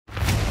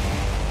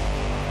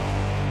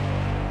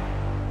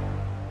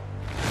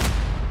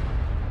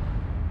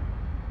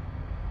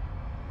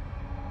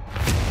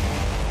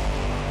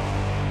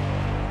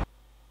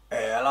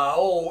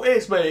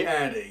It's me,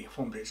 Andy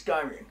from This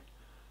Gaming.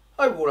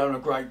 Hope you're all having a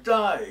great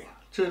day.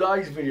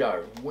 Today's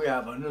video we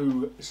have a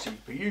new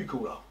CPU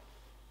cooler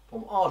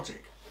from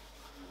Arctic.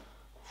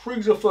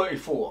 Freezer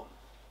 34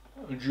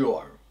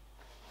 Duo.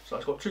 So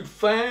it's got two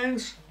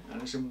fans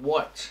and it's in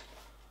white.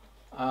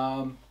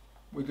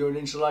 We're doing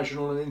installation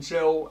on an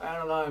Intel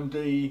and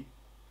an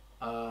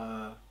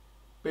AMD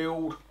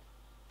build.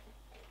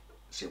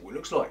 See what it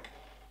looks like.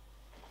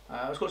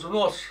 It's got some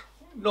nice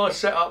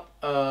setup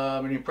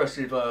and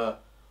impressive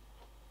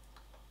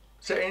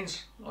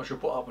settings. I shall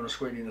put up on the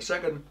screen in a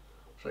second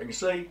so you can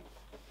see.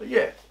 But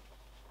yeah,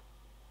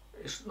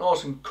 it's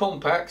nice and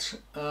compact,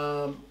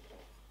 and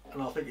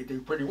I think it do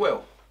pretty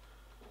well.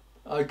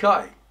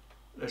 Okay,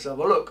 let's have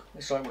a look.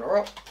 Let's open her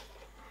up.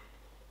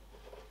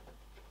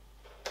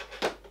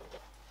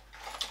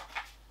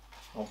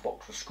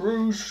 Unbox the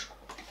screws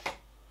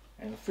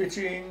and the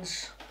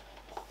fittings.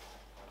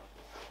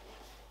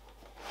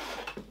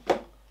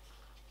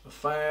 The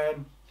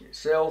fan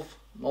itself,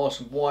 nice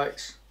and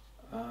white.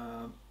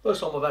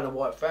 First time I've had a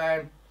white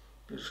fan.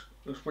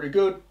 Looks pretty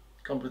good.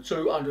 Comes with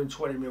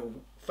 220mm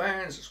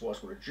fans. That's why it's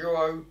called a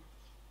Duo.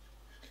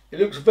 It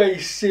looks very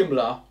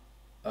similar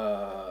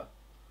to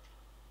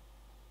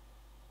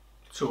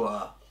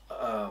a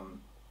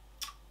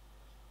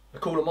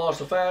Cooler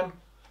Master fan.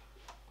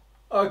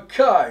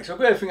 Okay, so I've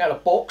got everything out of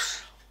the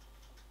box.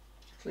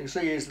 So you can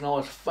see here's a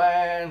nice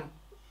fan,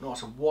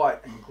 nice and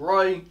white and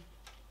grey.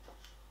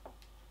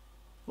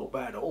 Not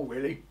bad at all,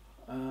 really.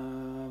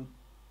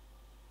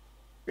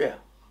 Yeah,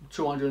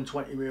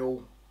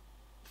 220mm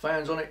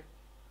fans on it.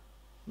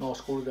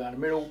 Nice cooler down the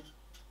middle.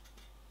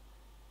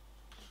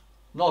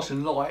 Nice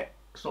and light.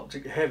 It's not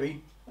particularly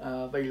heavy.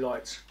 Very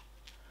light.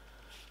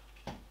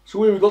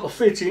 So here we've got the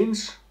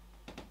fittings.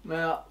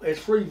 Now there's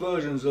three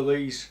versions of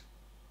these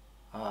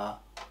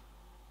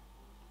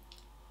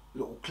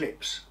little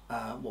clips,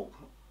 well,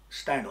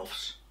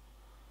 standoffs.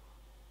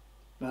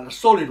 Now the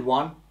solid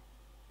one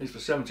is for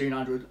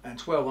 1700 and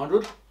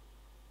 1200.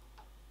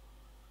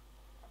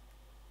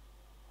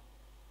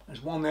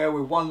 There's one there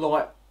with one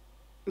light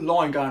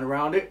line going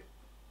around it.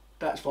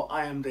 That's for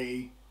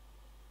AMD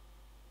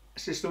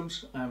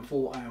systems,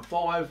 AM4,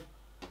 AM5.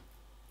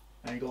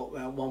 And you got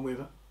one with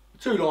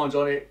two lines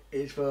on it.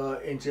 It's for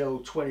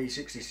Intel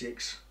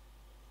 2066.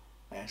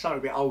 Yeah, it's only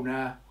a bit old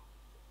now.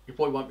 You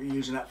probably won't be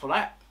using that for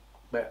that,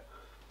 but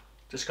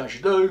just in case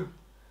you do,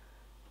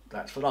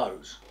 that's for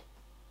those.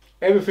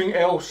 Everything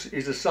else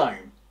is the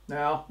same.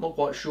 Now, not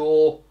quite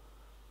sure.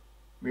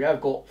 We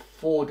have got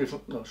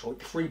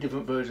three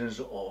different versions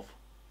of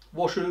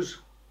washers.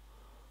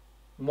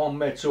 One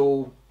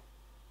metal,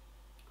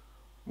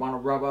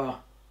 one rubber,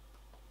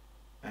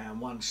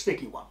 and one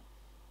sticky one.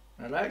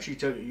 Now they actually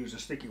tell you to use a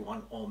sticky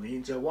one on the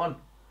Intel one,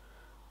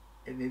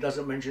 and it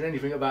doesn't mention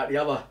anything about the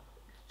other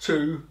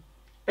two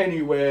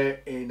anywhere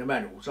in the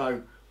manual.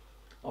 So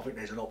I think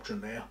there's an option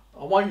there.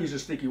 I won't use a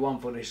sticky one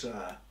for this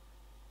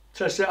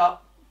test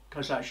setup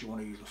because I actually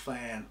want to use a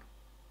fan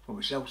for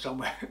myself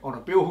somewhere on a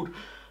build.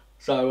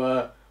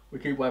 So we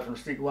keep away from the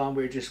sticky one.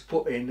 We just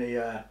put in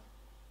the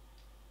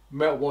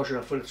metal washer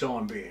for the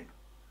time being.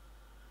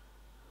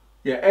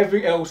 Yeah,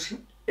 everything else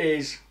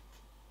is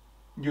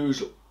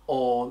used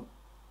on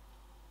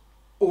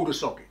all the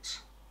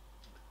sockets.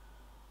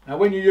 Now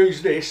when you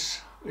use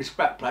this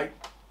back plate,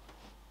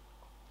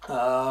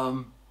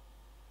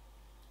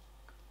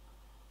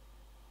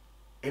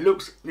 it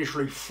looks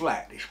literally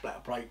flat, this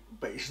back plate,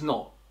 but it's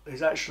not.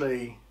 It's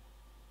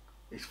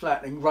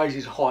flat and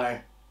raises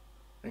high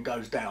and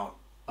goes down.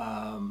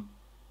 The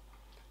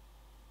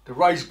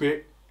raised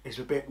bit is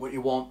the bit what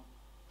you want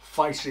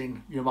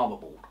facing your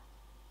motherboard.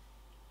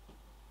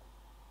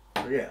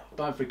 So yeah,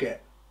 don't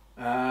forget.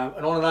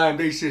 And on an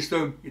AMD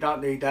system, you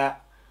don't need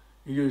that.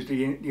 You use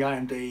the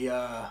AMD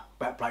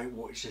backplate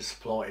which is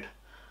supplied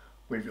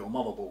with your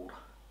motherboard.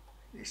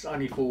 It's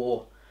only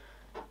for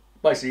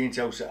basically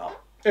Intel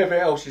setup.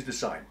 Everything else is the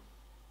same.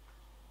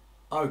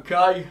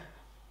 Okay,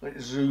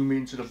 let's zoom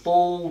into the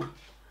board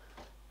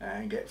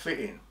and get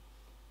fitting.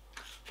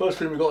 First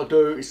thing we've got to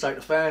do is take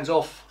the fans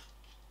off.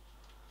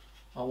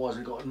 Otherwise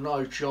we've got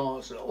no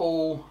chance at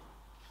all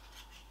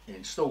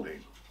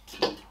installing.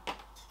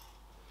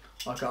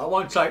 Okay, I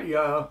won't take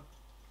the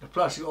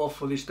plastic off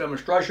for this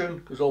demonstration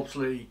because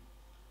obviously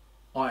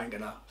I ain't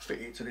gonna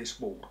fit it to this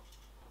board.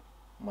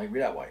 Maybe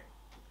that way.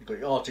 You've got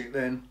your Arctic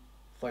then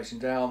facing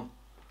down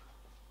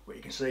where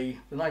you can see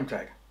the name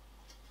tag.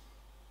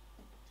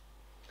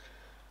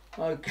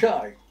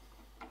 Okay,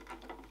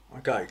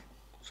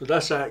 so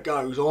that's how it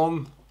goes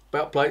on.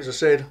 Back plate, as I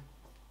said,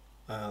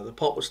 the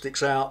pot that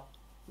sticks out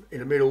in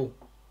the middle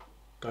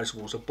goes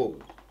towards the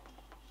board.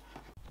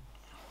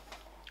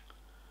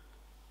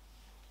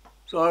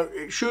 So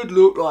it should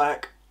look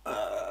like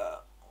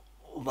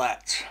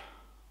that.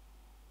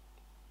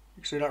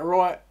 You can see that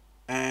right,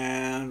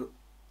 and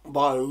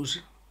those,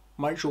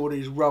 make sure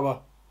these rubber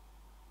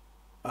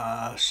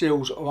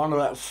seals are under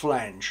that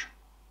flange.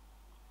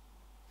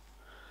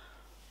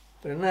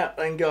 Then that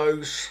then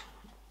goes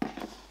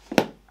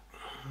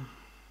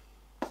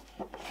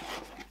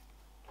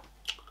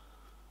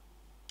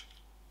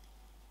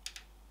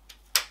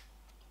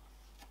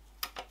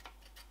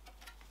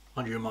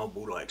under your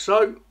motherboard like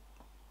so.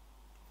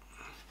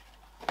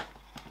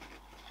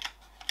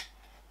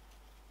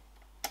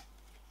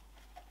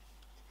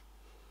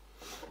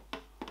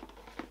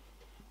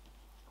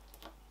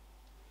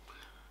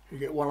 You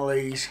get one of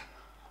these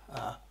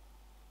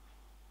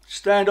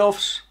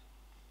standoffs.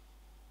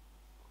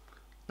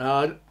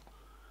 Now,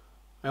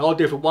 they are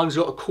different. One's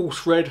got a coarse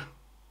thread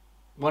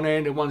one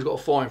end and one's got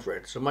a fine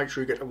thread. So make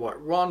sure you get the right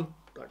run.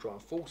 Don't try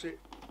and force it.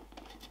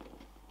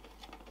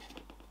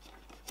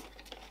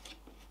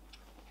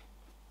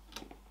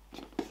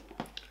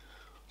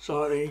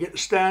 So then you get the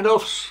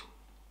standoffs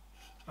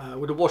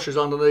with the washers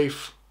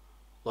underneath,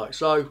 like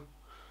so.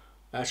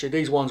 Actually,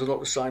 these ones are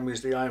not the same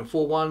as the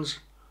AM4 ones.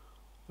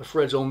 The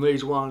threads on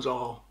these ones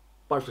are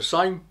both the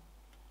same,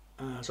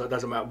 so it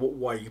doesn't matter what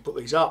way you put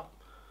these up.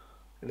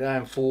 The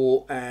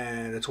AM4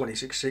 and the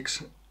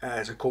 26.6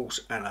 has a coarse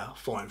and a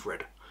fine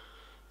thread.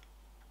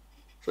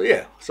 So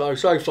yeah, so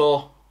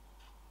far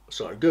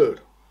so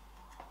good.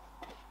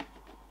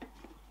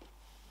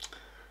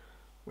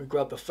 We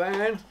grab the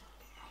fan.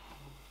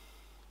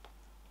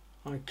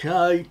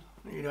 Okay,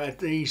 you add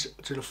these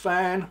to the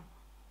fan.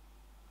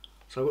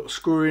 So I've got the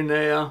screw in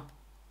there, a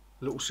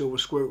little silver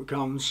screw that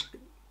comes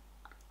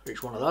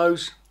each one of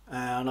those,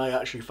 and they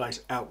actually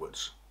face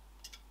outwards.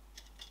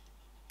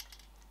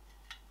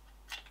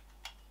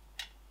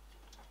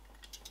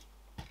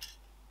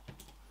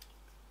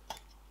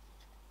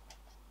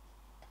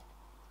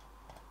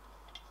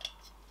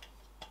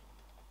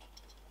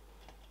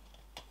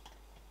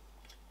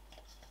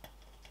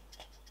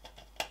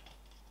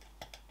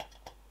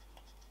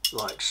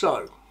 Like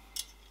so.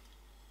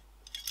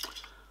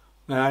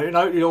 Now you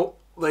know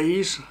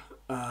these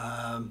for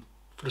the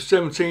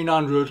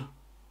 1700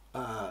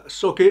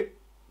 socket,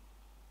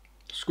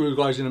 screw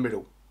goes in the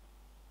middle.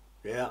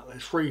 Yeah,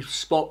 there's 3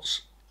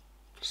 spots.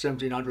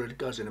 1700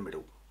 goes in the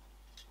middle.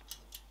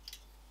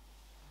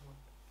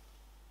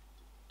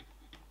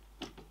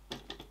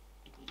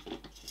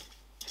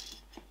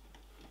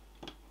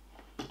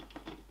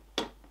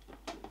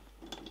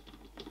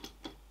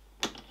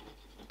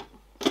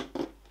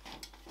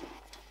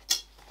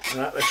 And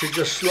that should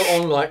just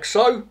slot on like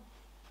so.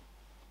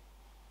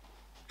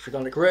 If you've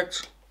done it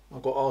correct.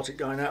 I've got Arctic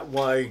going that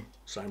way,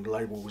 same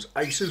label as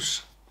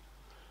Asus.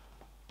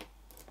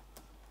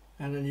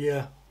 And then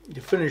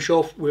you finish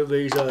off with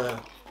these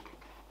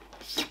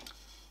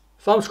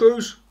thumb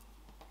screws.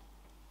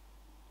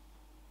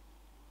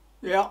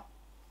 Yeah.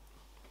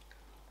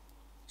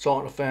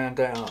 Tighten the fan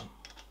down.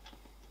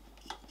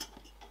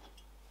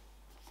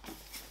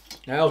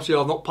 Now obviously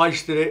I've not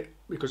pasted it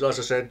because, as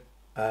I said,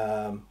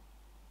 I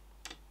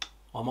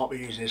might be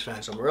using this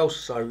fan somewhere else,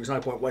 so there's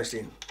no point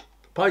wasting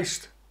the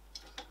paste.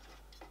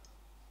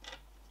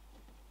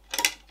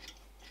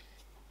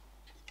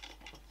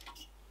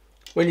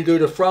 When you do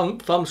the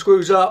front thumb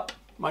screws up,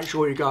 make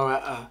sure you go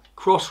at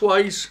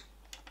crossways.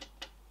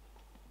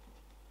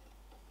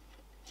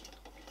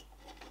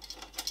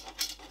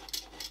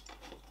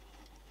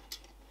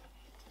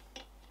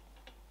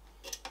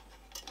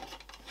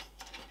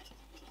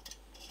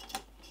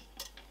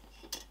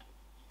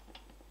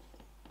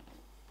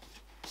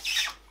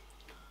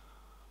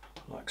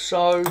 Like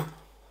so.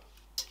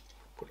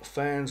 Put the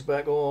fans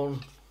back on.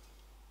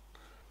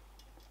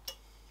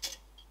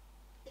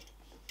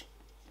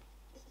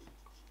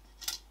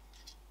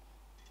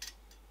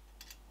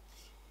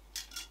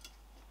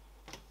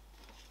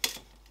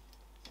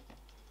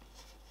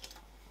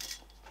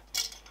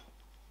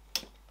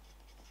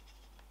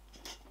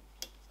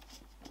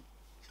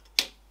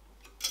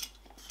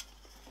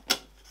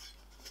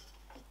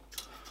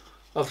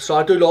 So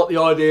I do like the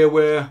idea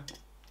where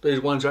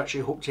these ones are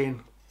actually hooked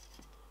in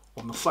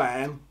on the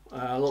fan,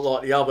 not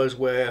like the others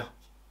where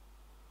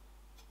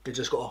you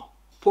just got to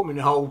put them in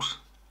the holes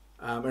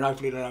and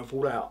hopefully they don't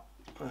fall out.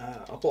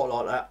 I quite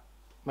like that,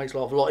 makes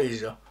life a lot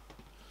easier.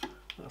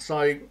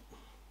 So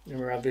then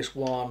we have this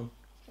one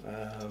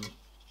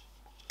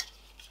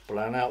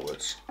blown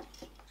outwards,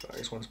 so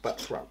this one's back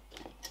front.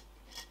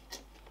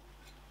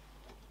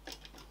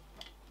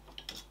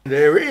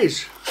 There it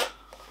is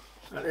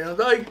at the end of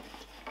the day.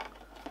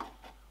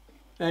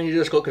 And you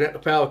just got to connect the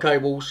power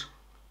cables.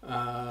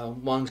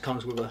 One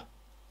comes with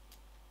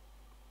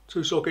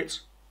 2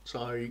 sockets,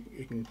 so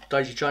you can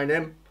daisy chain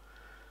them,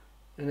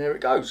 and there it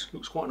goes.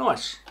 Looks quite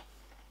nice.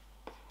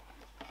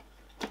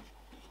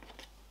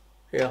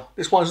 Yeah,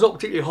 this one's not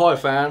particularly high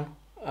fan,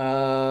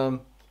 and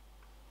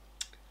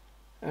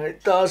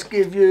it does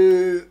give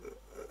you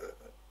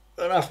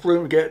enough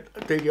room to get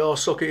a DDR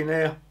socket in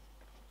there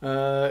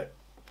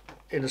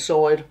in the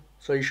side,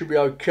 so you should be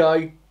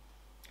okay.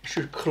 It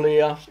should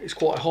clear. It's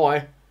quite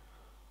high.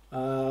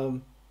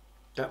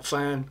 That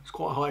fan is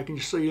quite high. Can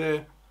you see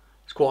there?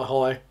 It's quite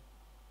high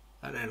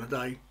at the end of the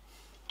day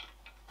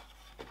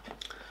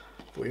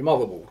for your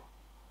motherboard.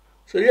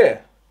 So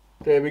yeah,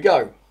 there we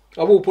go.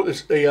 I will put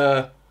this,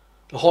 the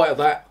height of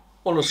that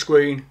on the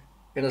screen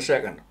in a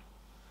second.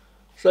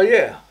 So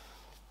yeah,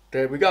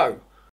 there we go.